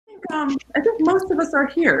think most of us are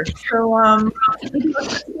here, so maybe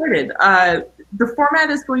let's get started. The format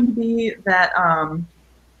is going to be that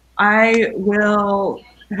I will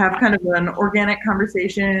have kind of an organic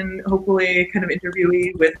conversation, hopefully kind of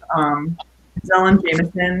interviewee with Zelana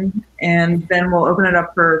Jameson, and then we'll open it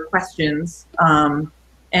up for questions.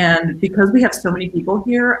 And because we have so many people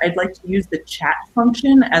here, I'd like to use the chat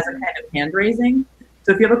function as a kind of hand raising.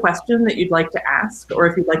 So if you have a question that you'd like to ask, or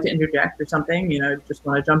if you'd like to interject or something, just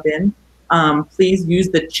want to jump in, please use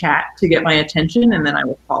the chat to get my attention, and then I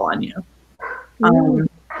will call on you.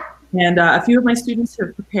 And a few of my students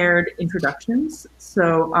have prepared introductions.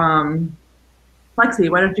 So Lexi,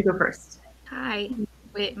 why don't you go first? Hi.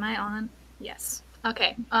 Wait, am I on? Yes.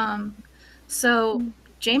 Okay. So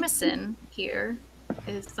Jameson here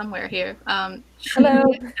is somewhere here. She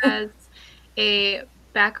has a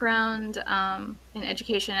background in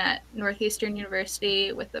education at Northeastern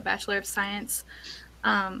University with a Bachelor of Science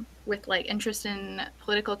with interest in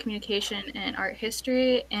political communication and art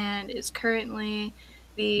history, and is currently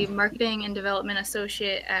the Marketing and Development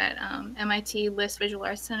Associate at MIT List Visual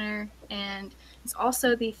Arts Center, and is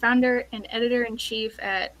also the founder and editor-in-chief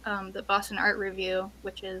at the Boston Art Review,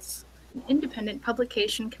 which is an independent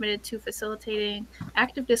publication committed to facilitating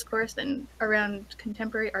active discourse and around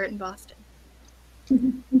contemporary art in Boston.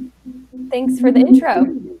 Thanks for the intro.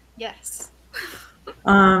 Yes.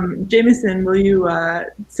 Jameson, will you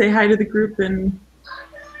say hi to the group, and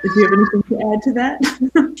if you have anything to add to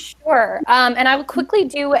that? Sure. And I will quickly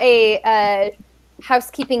do a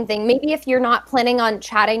housekeeping thing. Maybe if you're not planning on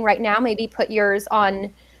chatting right now, maybe put yours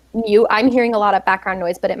on mute. I'm hearing a lot of background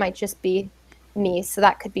noise, but it might just be me, so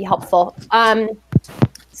that could be helpful.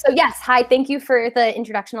 So yes, hi, thank you for the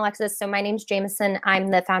introduction, Alexis. So my name's Jameson. I'm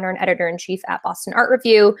the founder and editor-in-chief at Boston Art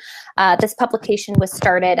Review. This publication was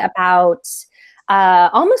started about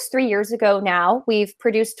almost 3 years ago now. We've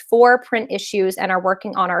produced 4 print issues and are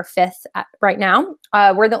working on our 5th right now.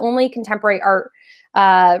 We're the only contemporary art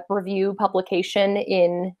review publication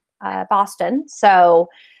in Boston. So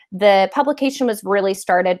the publication was really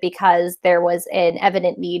started because there was an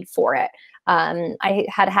evident need for it. I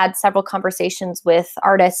had several conversations with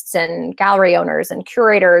artists and gallery owners and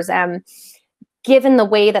curators, and given the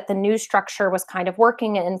way that the news structure was kind of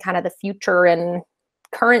working and kind of the future and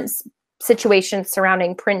current situation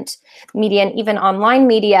surrounding print media and even online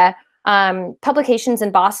media, publications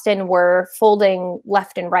in Boston were folding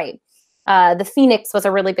left and right. The Phoenix was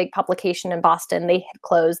a really big publication in Boston. They had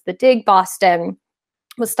closed. The Dig Boston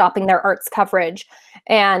was stopping their arts coverage.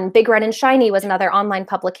 And Big Red and Shiny was another online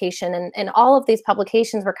publication. And all of these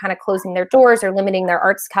publications were kind of closing their doors or limiting their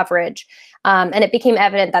arts coverage. And it became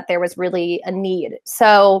evident that there was really a need.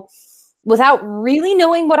 So without really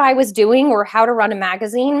knowing what I was doing or how to run a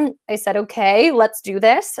magazine, I said, okay, let's do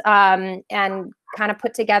this. And kind of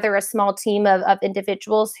put together a small team of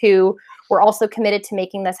individuals who were also committed to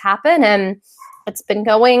making this happen. And it's been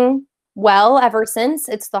going well ever since.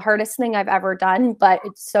 It's the hardest thing I've ever done, but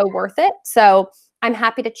it's so worth it. So I'm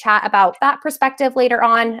happy to chat about that perspective later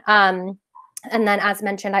on. And then, as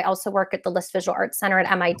mentioned, I also work at the List Visual Arts Center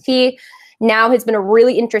at MIT. Now has been a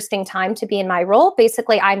really interesting time to be in my role.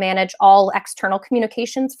 Basically, I manage all external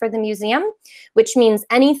communications for the museum, which means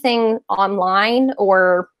anything online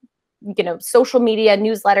or social media,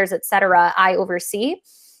 newsletters, etc., I oversee.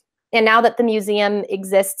 And now that the museum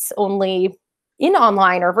exists only in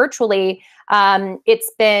online or virtually,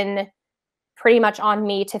 it's been pretty much on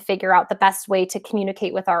me to figure out the best way to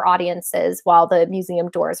communicate with our audiences while the museum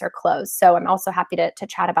doors are closed. So I'm also happy to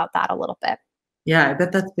chat about that a little bit. Yeah, I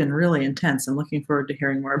bet that's been really intense. I'm looking forward to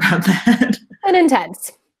hearing more about that. And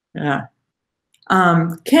intense. Yeah.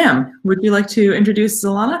 Cam, would you like to introduce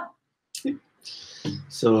Zelana?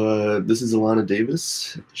 So this is Zelana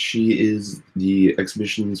Davis. She is the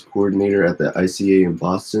exhibitions coordinator at the ICA in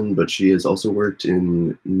Boston, but she has also worked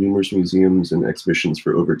in numerous museums and exhibitions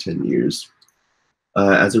for over 10 years.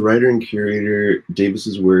 As a writer and curator,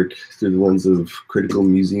 Davis's work through the lens of critical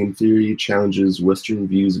museum theory challenges Western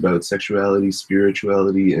views about sexuality,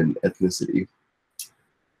 spirituality, and ethnicity.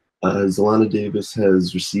 Zelana Davis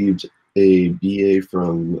has received a BA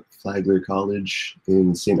from Flagler College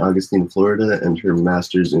in St. Augustine, Florida, and her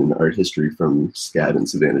master's in art history from SCAD in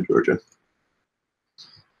Savannah, Georgia.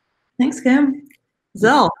 Thanks, Cam.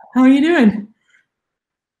 Zell, how are you doing?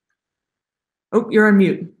 Oh, you're on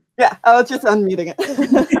mute. Yeah, I was just unmuting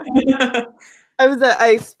it.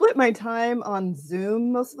 I split my time on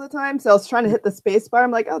Zoom most of the time, so I was trying to hit the space bar.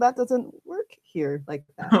 I'm like, oh, that doesn't work here like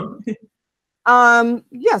that.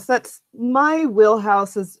 Yes, that's my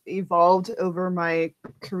wheelhouse has evolved over my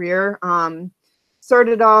career.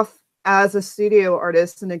 Started off as a studio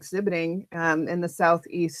artist and exhibiting in the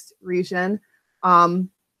Southeast region.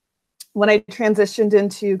 When I transitioned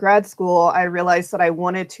into grad school, I realized that I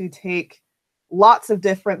wanted to take lots of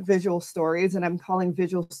different visual stories, and I'm calling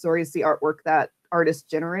visual stories the artwork that artists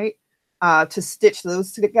generate, to stitch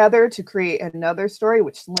those together to create another story,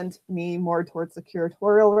 which lent me more towards the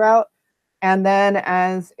curatorial route. And then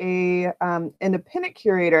as a independent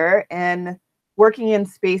curator and working in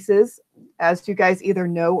spaces, as you guys either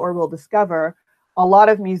know or will discover, a lot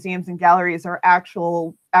of museums and galleries are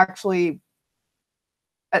actually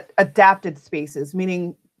adapted spaces,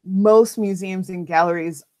 meaning most museums and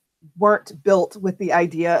galleries weren't built with the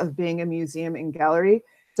idea of being a museum and gallery.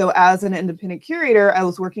 So as an independent curator, I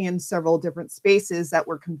was working in several different spaces that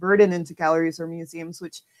were converted into galleries or museums,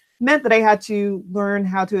 which meant that I had to learn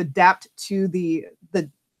how to adapt to the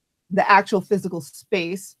actual physical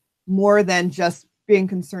space more than just being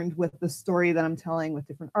concerned with the story that I'm telling with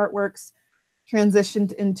different artworks.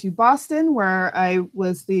 Transitioned into Boston, where I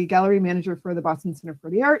was the gallery manager for the Boston Center for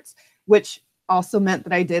the Arts, which also meant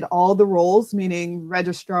that I did all the roles, meaning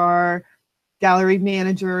registrar, gallery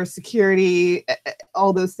manager, security,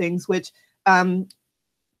 all those things, which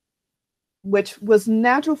was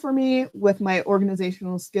natural for me with my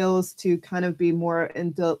organizational skills to kind of be more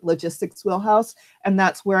in the logistics wheelhouse. And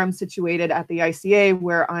that's where I'm situated at the ICA,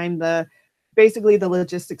 where I'm basically the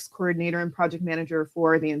logistics coordinator and project manager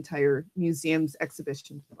for the entire museum's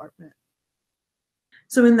exhibition department.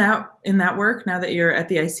 So in that work, now that you're at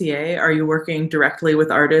the ICA, are you working directly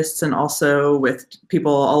with artists and also with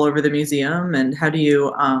people all over the museum? And how do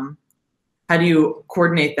you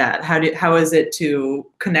coordinate that? How is it to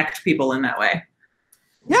connect people in that way?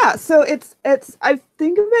 Yeah, so it's I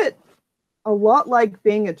think of it a lot like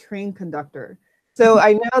being a train conductor. So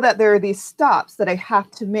I know that there are these stops that I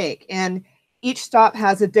have to make, and each stop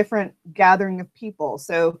has a different gathering of people.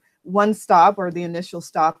 So one stop, or the initial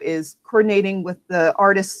stop, is coordinating with the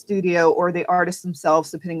artist studio or the artists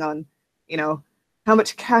themselves, depending on, how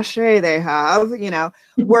much cachet they have,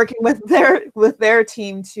 working with their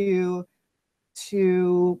team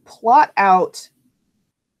to plot out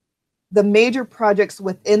the major projects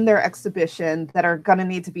within their exhibition that are going to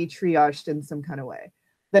need to be triaged in some kind of way.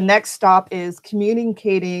 The next stop is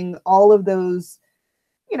communicating all of those,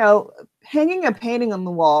 hanging a painting on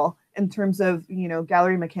the wall in terms of,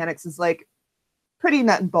 gallery mechanics is like pretty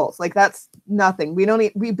nut and bolts. Like that's nothing.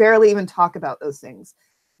 We barely even talk about those things.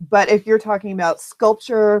 But if you're talking about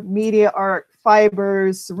sculpture, media art,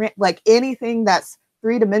 fibers, like anything that's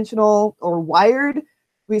three-dimensional or wired,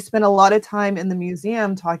 we spend a lot of time in the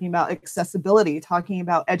museum talking about accessibility, talking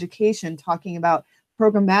about education, talking about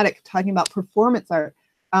programmatic, talking about performance art,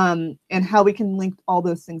 and how we can link all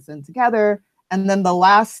those things in together. And then the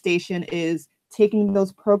last station is taking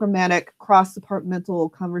those programmatic cross-departmental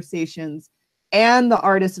conversations and the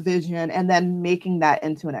artist's vision and then making that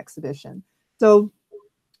into an exhibition. So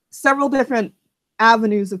several different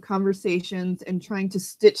avenues of conversations and trying to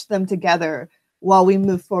stitch them together while we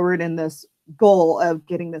move forward in this goal of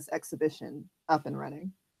getting this exhibition up and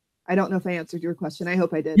running. I don't know if I answered your question. I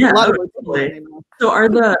hope I did. Yeah, a lot of totally. So are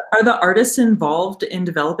the artists involved in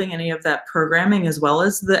developing any of that programming as well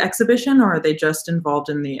as the exhibition, or are they just involved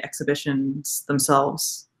in the exhibitions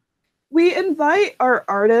themselves? We invite our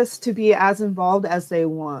artists to be as involved as they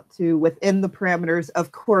want to within the parameters,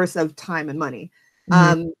 of course, of time and money.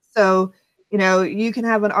 Mm-hmm. So, you can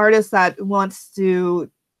have an artist that wants to,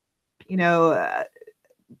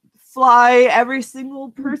 fly every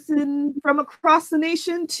single person from across the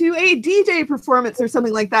nation to a DJ performance or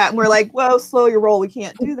something like that. And we're like, well, slow your roll. We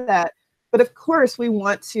can't do that. But of course, we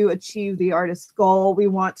want to achieve the artist's goal. We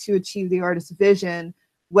want to achieve the artist's vision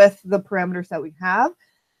with the parameters that we have.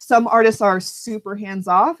 Some artists are super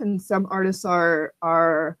hands-off, and some artists are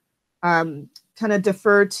kind of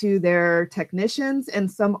defer to their technicians, and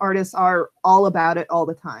some artists are all about it all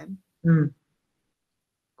the time. Mm.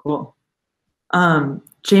 Cool.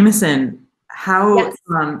 Jameson, how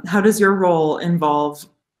does your role involve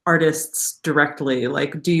artists directly?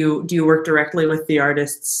 Like, do you work directly with the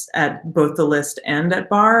artists at both the list and at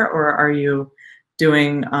bar, or are you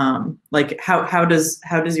doing like how does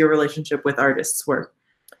your relationship with artists work?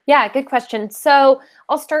 Yeah, good question. So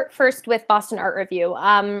I'll start first with Boston Art Review.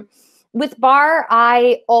 With bar,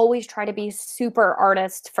 I always try to be super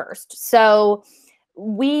artist first. So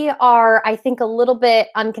we are, I think, a little bit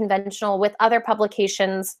unconventional with other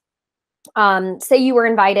publications. Say you were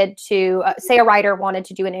invited to, say a writer wanted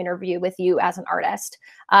to do an interview with you as an artist.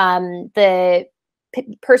 The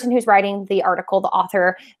person who's writing the article, the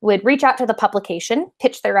author, would reach out to the publication,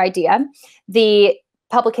 pitch their idea. The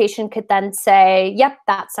publication could then say, yep,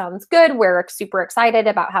 that sounds good. We're super excited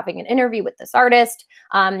about having an interview with this artist.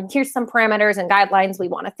 Here's some parameters and guidelines we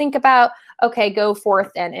want to think about. Okay, go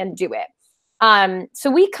forth and do it.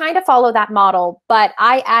 So we kind of follow that model, but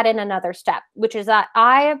I add in another step, which is that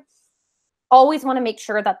I always want to make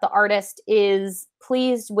sure that the artist is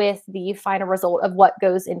pleased with the final result of what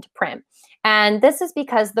goes into print. And this is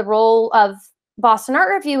because the role of Boston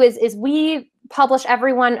Art Review is we publish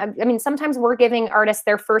everyone. I mean, sometimes we're giving artists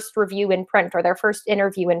their first review in print or their first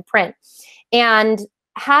interview in print. And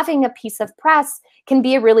having a piece of press can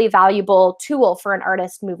be a really valuable tool for an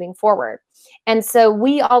artist moving forward. And so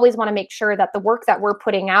we always want to make sure that the work that we're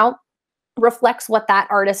putting out reflects what that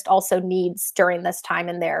artist also needs during this time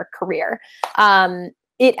in their career.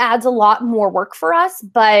 It adds a lot more work for us,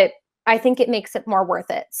 but I think it makes it more worth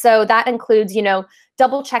it. So that includes, you know,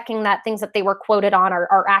 double checking that things that they were quoted on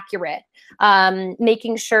are accurate,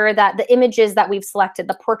 making sure that the images that we've selected,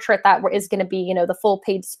 the portrait that is going to be, you know, the full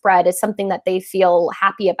page spread is something that they feel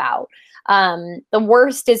happy about. The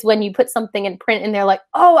worst is when you put something in print and they're like,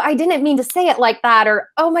 oh, I didn't mean to say it like that, or,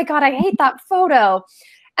 oh my God, I hate that photo.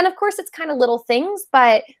 And of course, it's kind of little things,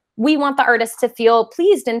 but we want the artist to feel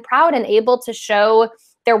pleased and proud and able to show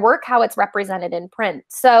their work how it's represented in print.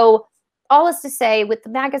 So all is to say, with the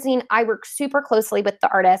magazine, I work super closely with the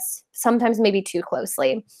artists, sometimes maybe too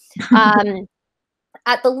closely.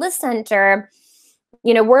 At the List Center,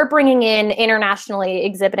 you know, we're bringing in internationally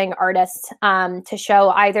exhibiting artists to show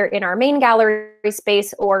either in our main gallery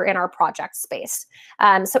space or in our project space.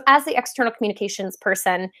 So as the external communications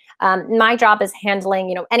person, my job is handling,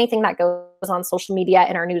 you know, anything that goes on social media,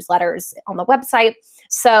 in our newsletters, on the website.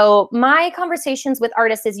 So my conversations with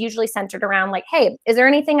artists is usually centered around like, hey, is there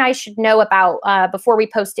anything I should know about before we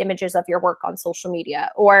post images of your work on social media?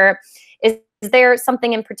 Or is there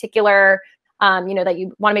something in particular you know, that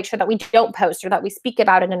you want to make sure that we don't post or that we speak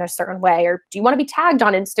about it in a certain way? Or do you want to be tagged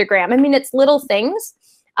on Instagram? I mean, it's little things,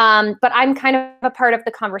 but I'm kind of a part of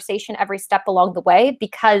the conversation every step along the way,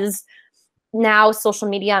 because now social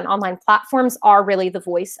media and online platforms are really the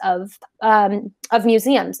voice of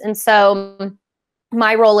museums. And so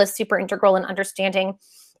my role is super integral in understanding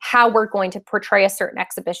how we're going to portray a certain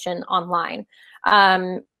exhibition online.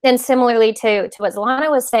 And similarly to what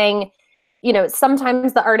Zelana was saying, you know,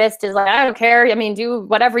 sometimes the artist is like, I don't care. I mean, do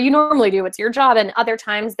whatever you normally do. It's your job. And other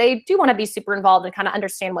times they do want to be super involved and kind of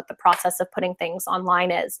understand what the process of putting things online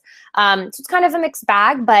is. So it's kind of a mixed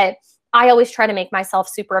bag, but I always try to make myself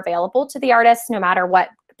super available to the artist, no matter what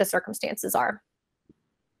the circumstances are.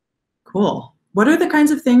 Cool. What are the kinds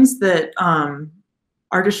of things that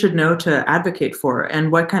artists should know to advocate for?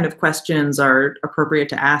 And what kind of questions are appropriate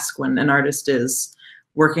to ask when an artist is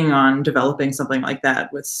working on developing something like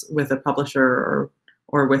that with a publisher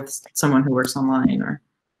or with someone who works online? Or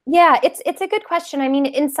yeah, it's a good question. I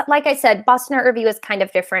mean, like I said, Boston Art Review is kind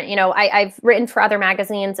of different. You know, I've written for other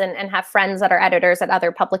magazines and have friends that are editors at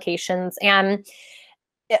other publications, and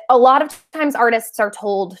a lot of times artists are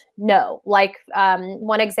told no. Like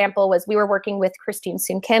one example was we were working with Christine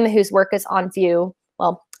Soon Kim, whose work is on view.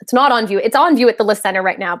 Well, it's not on view. It's on view at the List Center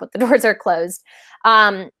right now, but the doors are closed.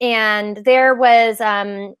 And there was,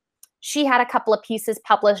 she had a couple of pieces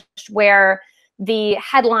published where the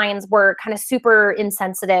headlines were kind of super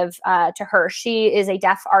insensitive to her. She is a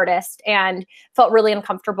deaf artist and felt really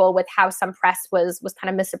uncomfortable with how some press was kind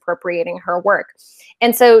of misappropriating her work.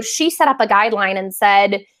 And so she set up a guideline and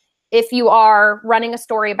said, if you are running a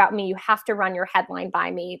story about me, you have to run your headline by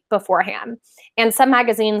me beforehand. And some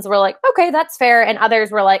magazines were like, okay, that's fair. And others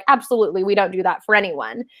were like, absolutely, we don't do that for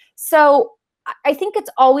anyone. So I think it's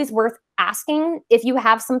always worth asking if you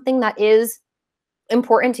have something that is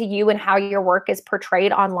important to you and how your work is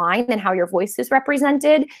portrayed online and how your voice is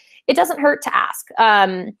represented. It doesn't hurt to ask.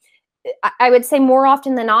 I would say more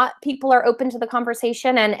often than not, people are open to the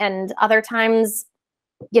conversation, and other times,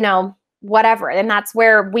 you know, whatever. And that's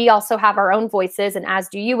where we also have our own voices, and as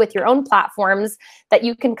do you with your own platforms, that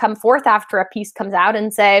you can come forth after a piece comes out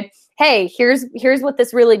and say, hey, here's what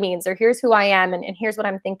this really means, or here's who I am, and here's what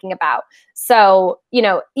I'm thinking about. So, you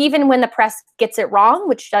know, even when the press gets it wrong,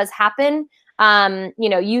 which does happen, you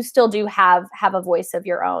know, you still do have a voice of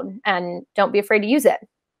your own, and don't be afraid to use it.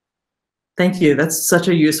 Thank you. That's such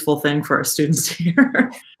a useful thing for our students to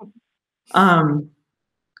hear.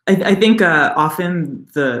 I think often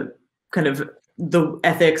the kind of the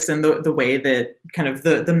ethics and the way that kind of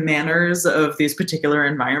the manners of these particular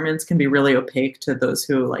environments can be really opaque to those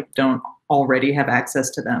who like don't already have access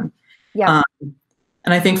to them. Yeah.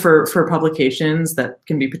 And I think for publications that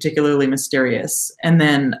can be particularly mysterious. And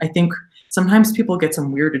then I think sometimes people get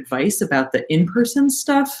some weird advice about the in-person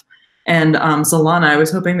stuff. And Zelana, I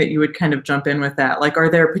was hoping that you would kind of jump in with that. Like, are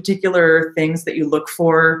there particular things that you look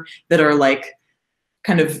for that are like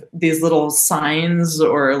kind of these little signs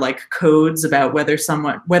or like codes about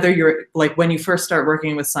whether you're like, when you first start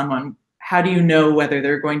working with someone, how do you know whether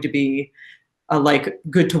they're going to be like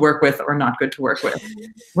good to work with or not good to work with?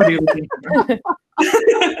 What are you looking for?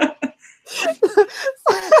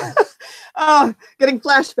 Oh, getting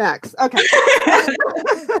flashbacks. Okay.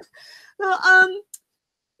 Well,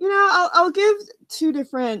 you know, I'll give two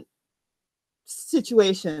different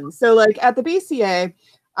situations. So like at the BCA,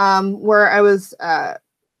 where I was,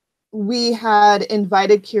 we had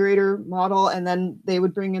invited curator model, and then they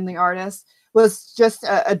would bring in the artist. Was just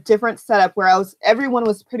a different setup where everyone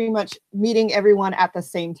was pretty much meeting everyone at the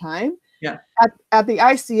same time. Yeah. At the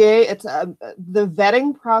ICA, it's the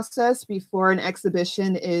vetting process before an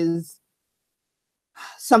exhibition is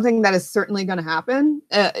something that is certainly going to happen.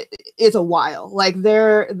 Is a while. Like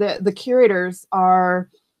the curators are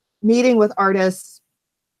meeting with artists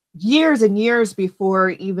years and years before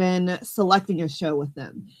even selecting a show with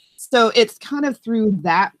them. So it's kind of through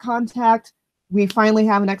that contact, we finally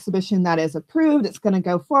have an exhibition that is approved. It's going to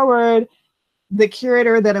go forward. The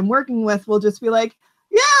curator that I'm working with will just be like,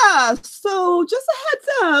 yeah, so just a heads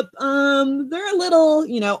up, they're a little,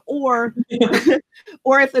 you know, or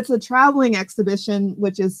if it's a traveling exhibition,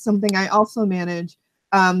 which is something I also manage,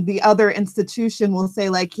 the other institution will say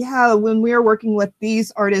like, yeah, when we're working with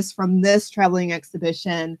these artists from this traveling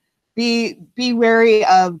exhibition, be wary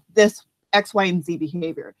of this X, Y, and Z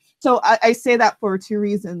behavior. So I say that for two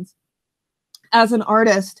reasons. As an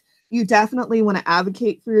artist, you definitely want to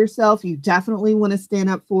advocate for yourself. You definitely want to stand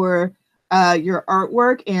up for your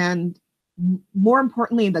artwork, and more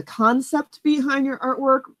importantly, the concept behind your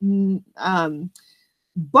artwork.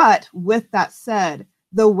 But with that said,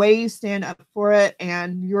 the way you stand up for it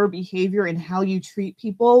and your behavior and how you treat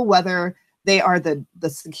people, whether they are the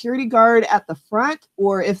security guard at the front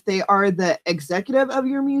or if they are the executive of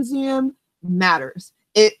your museum, matters.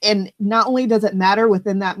 And not only does it matter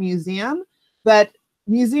within that museum, but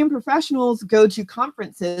museum professionals go to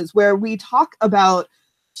conferences where we talk about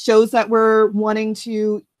shows that we're wanting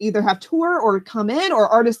to either have tour or come in, or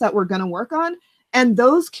artists that we're going to work on. And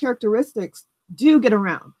those characteristics do get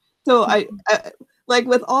around. So I like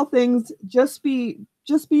with all things, just be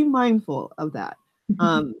mindful of that.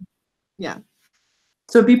 Yeah.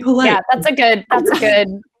 So be polite. Yeah, that's a good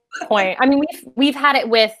point. I mean, we've had it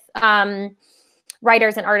with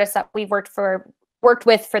writers and artists that we've worked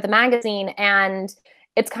with for the magazine, and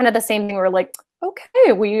it's kind of the same thing. We're like,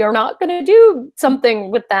 okay, we are not going to do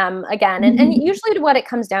something with them again. And usually what it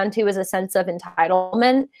comes down to is a sense of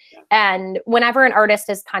entitlement. And whenever an artist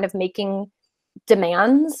is kind of making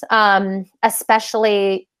demands,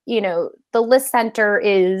 especially, you know, the List Center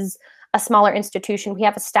is a smaller institution. We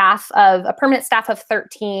have a permanent staff of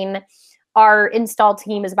 13. Our install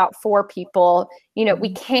team is about 4 people. You know,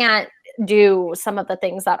 we can't do some of the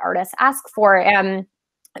things that artists ask for, and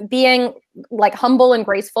being like humble and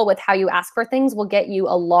graceful with how you ask for things will get you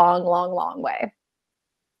a long, long, long way.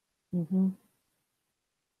 Mm-hmm.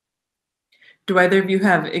 Do either of you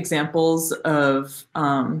have examples of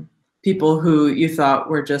people who you thought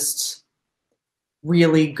were just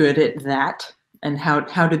really good at that, and how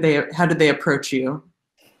did they approach you?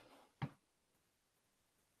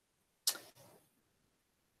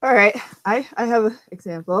 All right, I have an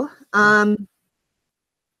example. I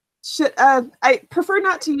prefer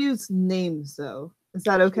not to use names though. Is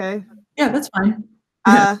that okay? Yeah, that's fine.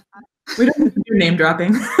 We don't have to do name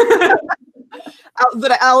dropping.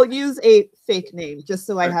 But I'll use a fake name just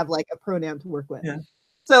so I have like a pronoun to work with. Yeah.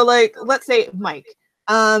 So like, let's say Mike.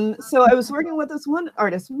 So I was working with this one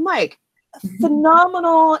artist, Mike,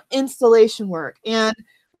 phenomenal installation work. And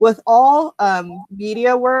with all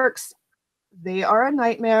media works, they are a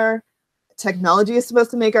nightmare. Technology is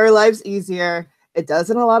supposed to make our lives easier. It does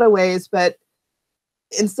in a lot of ways, but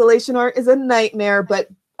installation art is a nightmare, but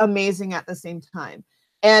amazing at the same time.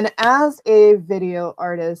 And as a video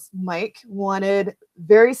artist, Mike wanted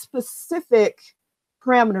very specific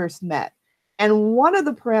parameters met. And one of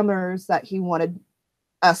the parameters that he wanted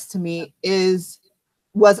us to meet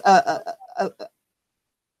was a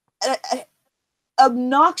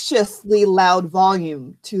obnoxiously loud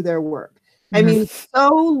volume to their work. I mean,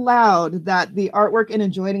 so loud that the artwork in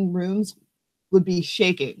adjoining rooms would be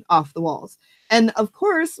shaking off the walls. And of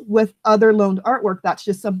course, with other loaned artwork, that's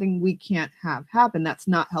just something we can't have happen. That's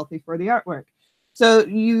not healthy for the artwork. So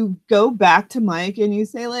you go back to Mike and you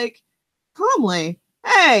say like, calmly,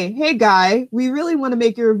 hey guy, we really want to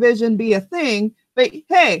make your vision be a thing, but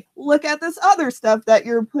hey, look at this other stuff that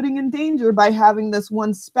you're putting in danger by having this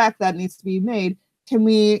one spec that needs to be made. Can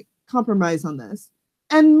we compromise on this.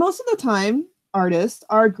 And most of the time, artists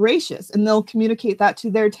are gracious and they'll communicate that to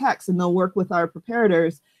their text and they'll work with our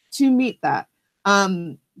preparators to meet that.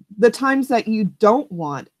 The times that you don't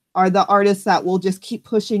want are the artists that will just keep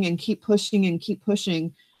pushing and keep pushing and keep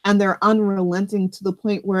pushing, and they're unrelenting to the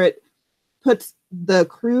point where it puts the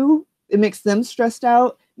crew, it makes them stressed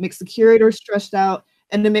out, makes the curator stressed out,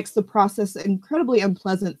 and it makes the process incredibly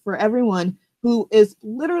unpleasant for everyone who is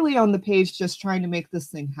literally on the page just trying to make this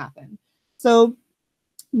thing happen. So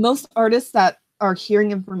most artists that are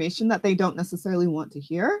hearing information that they don't necessarily want to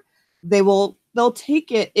hear, they'll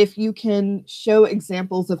take it if you can show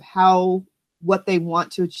examples of how what they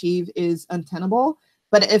want to achieve is untenable.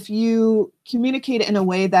 But if you communicate it in a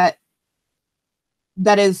way that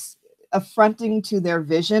is affronting to their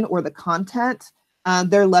vision or the content,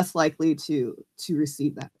 they're less likely to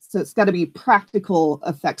receive that. So it's got to be practical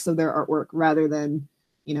effects of their artwork rather than,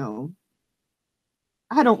 you know,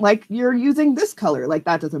 I don't like you're using this color. Like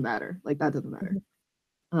that doesn't matter. Like that doesn't matter.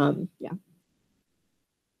 Yeah.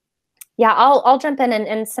 Yeah, I'll jump in,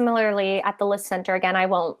 and similarly at the List Center, again, I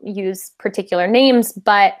won't use particular names,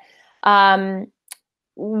 but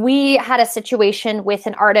we had a situation with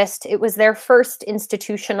an artist. It was their first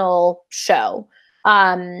institutional show,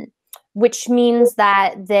 which means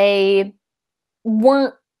that they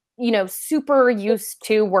weren't, you know, super used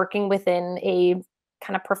to working within a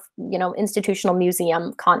kind of, you know, institutional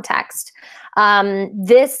museum context.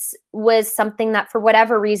 This was something that for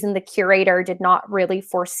whatever reason, the curator did not really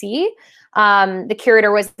foresee. The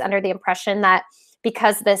curator was under the impression that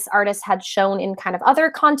because this artist had shown in kind of other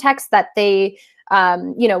contexts that they,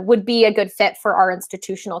 you know, would be a good fit for our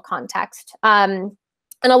institutional context. And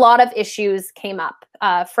a lot of issues came up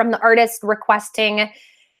from the artist requesting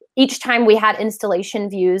each time we had installation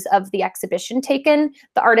views of the exhibition taken,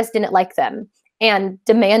 the artist didn't like them and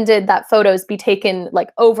demanded that photos be taken like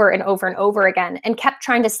over and over and over again, and kept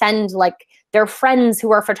trying to send like their friends who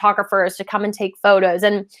are photographers to come and take photos.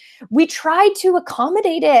 And we tried to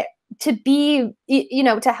accommodate it to be, you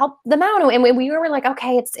know, to help them out. And we were like,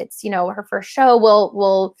 okay, it's, you know, her first show,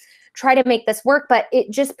 we'll try to make this work. But it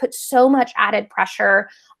just put so much added pressure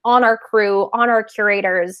on our crew, on our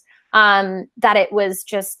curators, that it was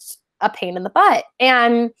just a pain in the butt.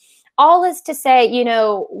 And all is to say, you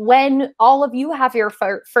know, when all of you have your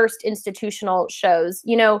first institutional shows,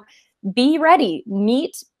 you know, be ready,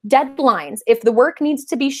 meet deadlines. If the work needs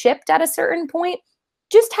to be shipped at a certain point,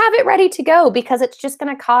 just have it ready to go, because it's just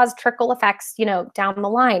going to cause trickle effects, you know, down the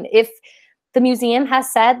line. If the museum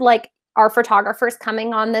has said, like, our photographer's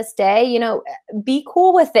coming on this day, you know, be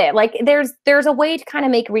cool with it. Like there's a way to kind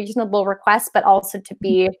of make reasonable requests, but also to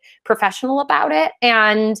be professional about it.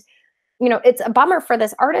 And, you know, it's a bummer for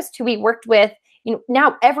this artist who we worked with. You know,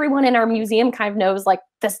 now everyone in our museum kind of knows like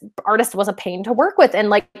this artist was a pain to work with, and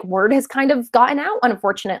like word has kind of gotten out,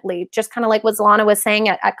 unfortunately, just kind of like what Zelana was saying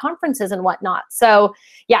at conferences and whatnot. So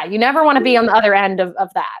yeah, you never want to be on the other end of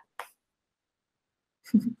that.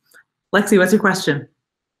 Lexi, what's your question?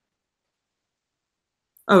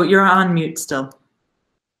 Oh, you're on mute still.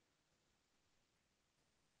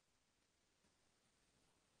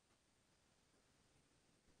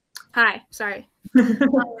 Hi, sorry.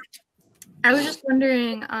 I was just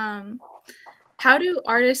wondering, how do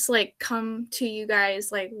artists like come to you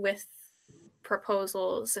guys like with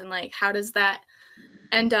proposals, and like how does that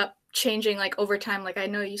end up changing like over time? Like I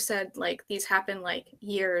know you said like these happen like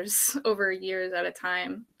years over years at a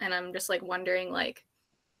time, and I'm just like wondering like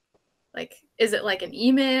is it like an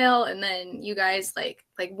email, and then you guys like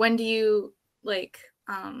when do you like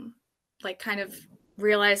kind of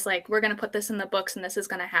realize like we're gonna put this in the books and this is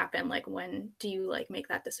gonna happen? Like when do you like make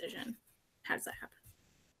that decision? How does that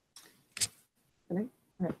happen?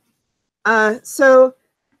 Right. So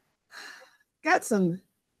got some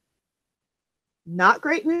not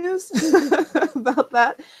great news about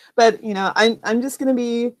that, but you know, I'm just gonna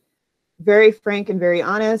be very frank and very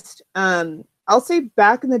honest. I'll say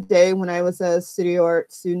back in the day when I was a studio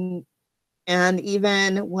art student, and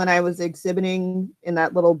even when I was exhibiting in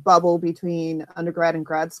that little bubble between undergrad and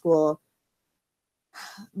grad school,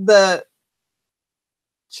 the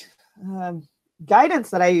guidance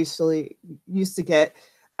that I used to get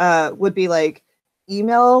would be like,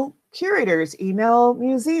 email curators, email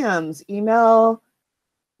museums, email,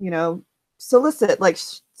 you know, solicit, like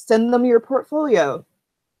send them your portfolio.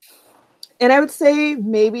 And I would say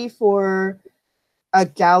maybe for a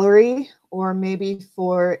gallery or maybe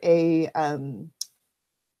for a an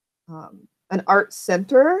art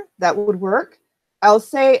center that would work. I'll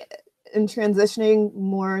say in transitioning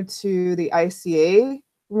more to the ICA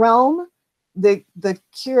realm, the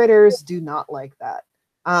curators do not like that.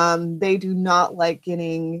 They do not like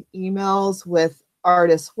getting emails with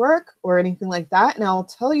artists' work or anything like that. And I'll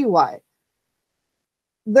tell you why.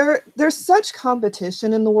 There's such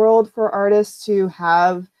competition in the world for artists to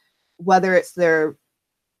have, whether it's a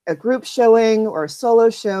group showing or a solo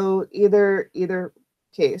show, either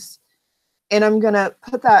case. And I'm gonna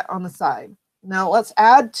put that on the side. Now let's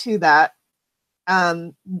add to that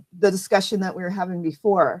the discussion that we were having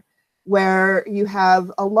before, where you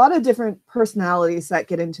have a lot of different personalities that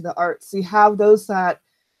get into the arts. You have those that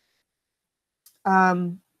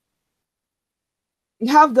are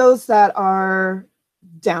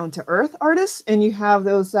down-to-earth artists, and you have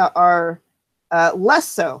those that are less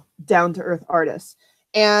so down-to-earth artists.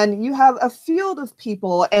 And you have a field of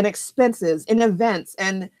people and expenses and events,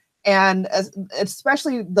 and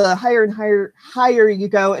especially the higher and higher you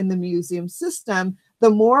go in the museum system, the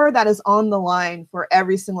more that is on the line for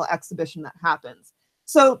every single exhibition that happens.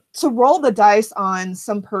 So to roll the dice on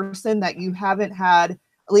some person that you haven't had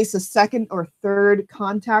at least a second or third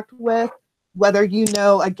contact with, whether you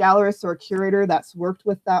know a gallerist or a curator that's worked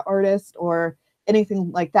with that artist or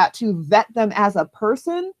anything like that, to vet them as a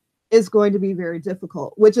person is going to be very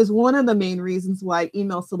difficult, which is one of the main reasons why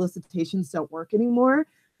email solicitations don't work anymore,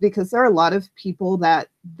 because there are a lot of people that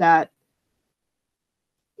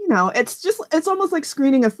you know, it's almost like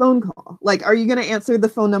screening a phone call. Like, are you going to answer the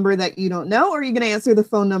phone number that you don't know, or are you going to answer the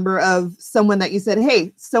phone number of someone that you said,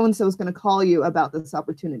 hey, so-and-so is going to call you about this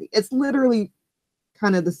opportunity? It's literally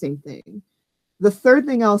kind of the same thing. The third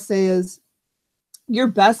thing I'll say is your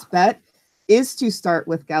best bet is to start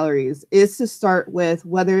with galleries, is to start with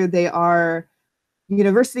whether they are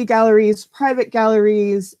university galleries, private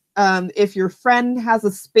galleries. If your friend has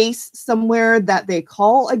a space somewhere that they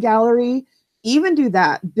call a gallery, even do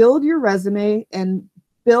that. Build your resume and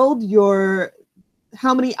build your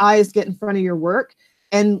how many eyes get in front of your work,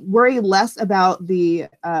 and worry less about the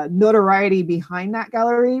notoriety behind that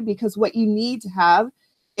gallery, because what you need to have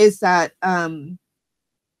is that the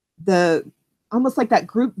almost like that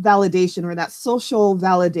group validation or that social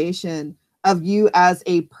validation of you as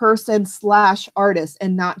a person / artist,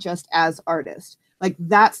 and not just as artist. Like,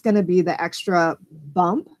 that's going to be the extra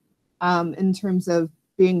bump in terms of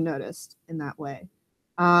being noticed in that way.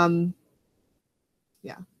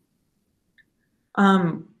 Yeah.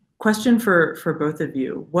 Question for both of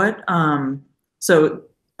you. What so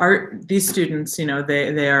these students, you know,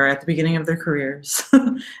 they are at the beginning of their careers,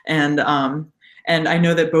 and I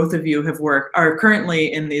know that both of you are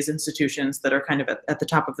currently in these institutions that are kind of at the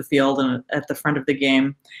top of the field and at the front of the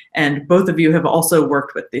game, and both of you have also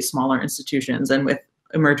worked with these smaller institutions and with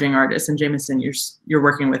emerging artists. And Jameson, you're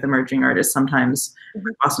working with emerging artists sometimes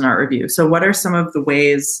with Boston Art Review. So what are some of the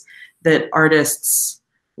ways that artists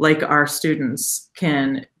like our students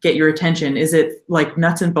can get your attention? Is it like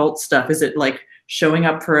nuts and bolts stuff? Is it like showing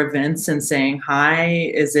up for events and saying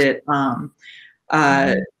hi? Is it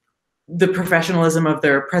the professionalism of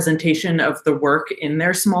their presentation of the work in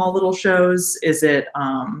their small little shows? Is it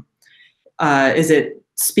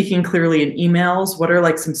speaking clearly in emails? What are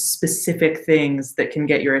like some specific things that can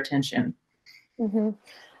get your attention?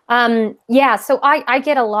 Yeah, so I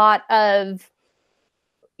get a lot of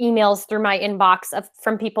emails through my inbox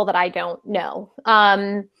from people that I don't know.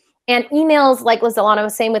 And emails, like Zelana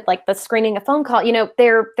was saying, with like the screening a phone call, you know,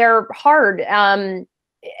 they're hard.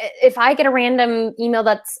 If I get a random email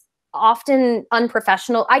that's often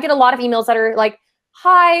unprofessional, I get a lot of emails that are like,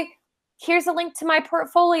 hi, here's a link to my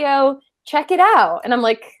portfolio, check it out. And I'm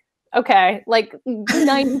like, okay, like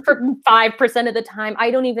 95% of the time, I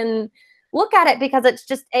don't even look at it, because it's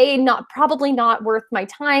just probably not worth my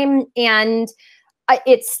time. And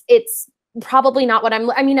it's probably not what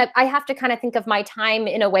I have to kind of think of my time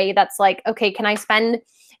in a way that's like, okay, can I spend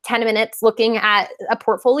 10 minutes looking at a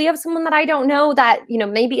portfolio of someone that I don't know, that, you know,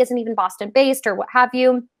 maybe isn't even Boston based or what have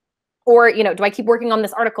you? Or, you know, do I keep working on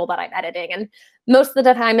this article that I'm editing? And most of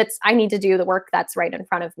the time I need to do the work that's right in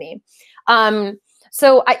front of me.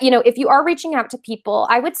 So, you know, if you are reaching out to people,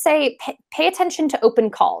 I would say pay attention to open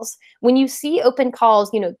calls. When you see open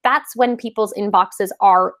calls, you know, that's when people's inboxes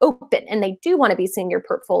are open and they do want to be seeing your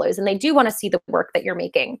portfolios and they do want to see the work that you're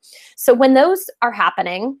making. So when those are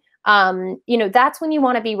happening, you know, that's when you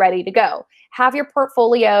want to be ready to go. Have your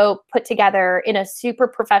portfolio put together in a super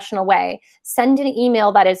professional way. Send an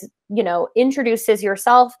email that is, you know, introduces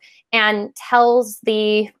yourself and tells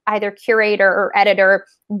the either curator or editor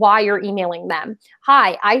why you're emailing them.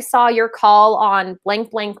 Hi, I saw your call on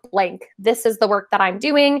blank, blank, blank. This is the work that I'm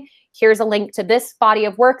doing. Here's a link to this body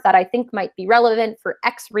of work that I think might be relevant for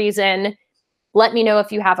X reason. Let me know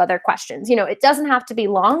if you have other questions. You know, it doesn't have to be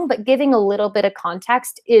long, but giving a little bit of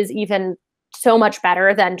context is even so much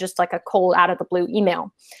better than just like a cold out of the blue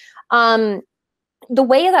email. The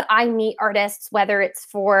way that I meet artists, whether it's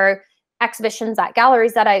for exhibitions at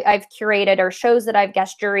galleries that I've curated or shows that I've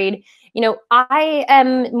guest juried, you know, I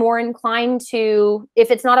am more inclined to,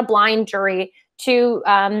 if it's not a blind jury, to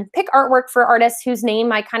pick artwork for artists whose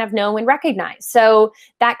name I kind of know and recognize. So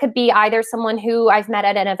that could be either someone who I've met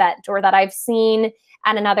at an event or that I've seen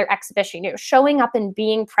at another exhibition. You know, showing up and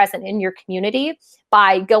being present in your community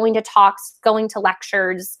by going to talks, going to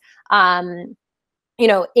lectures, you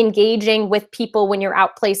know, engaging with people when you're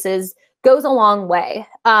out places goes a long way.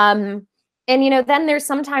 And, you know, then there's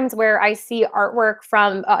sometimes where I see artwork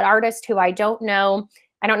from an artist who I don't know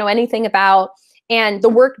anything about, and the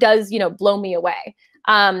work does, you know, blow me away.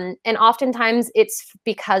 And oftentimes it's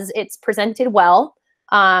because it's presented well.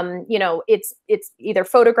 You know, it's either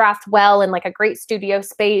photographed well in like a great studio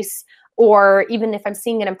space, or even if I'm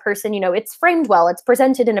seeing it in person, you know, it's framed well, it's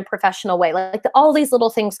presented in a professional way. Like all these little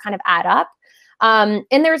things kind of add up.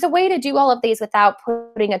 And there's a way to do all of these without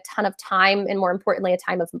putting a ton of time, and more importantly, a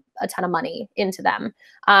ton of money into them.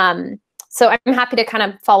 So I'm happy to kind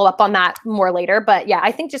of follow up on that more later. But yeah,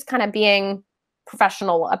 I think just kind of being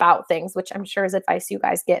professional about things, which I'm sure is advice you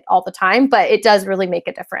guys get all the time, but it does really make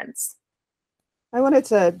a difference. I wanted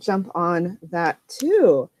to jump on that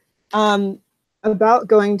too, about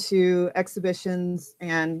going to exhibitions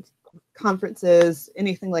and conferences,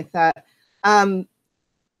 anything like that.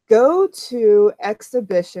 Go to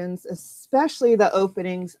exhibitions, especially the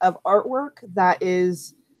openings of artwork that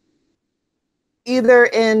is either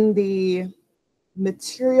in the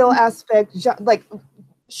material aspect, like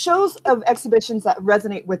shows of exhibitions that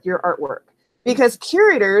resonate with your artwork. Because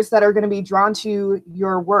curators that are going to be drawn to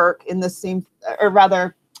your work in the same, or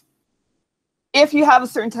rather, if you have a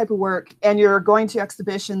certain type of work and you're going to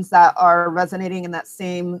exhibitions that are resonating in that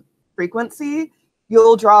same frequency,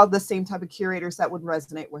 you'll draw the same type of curators that would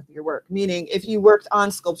resonate with your work. Meaning, if you worked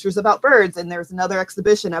on sculptures about birds and there's another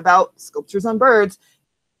exhibition about sculptures on birds,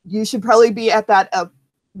 you should probably be at that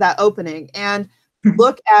opening. And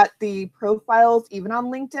look at the profiles, even on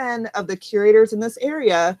LinkedIn, of the curators in this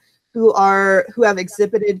area who have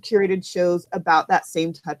exhibited curated shows about that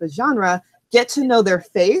same type of genre. Get to know their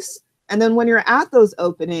face, and then when you're at those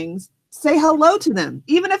openings, say hello to them,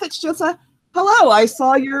 even if it's just a hello, I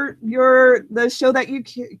saw the show that you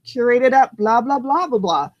curated at blah, blah, blah, blah,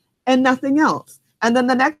 blah, and nothing else. And then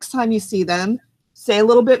the next time you see them, say a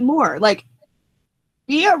little bit more. Like,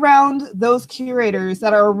 be around those curators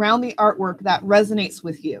that are around the artwork that resonates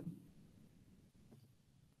with you.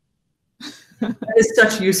 That is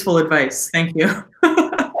such useful advice. Thank you.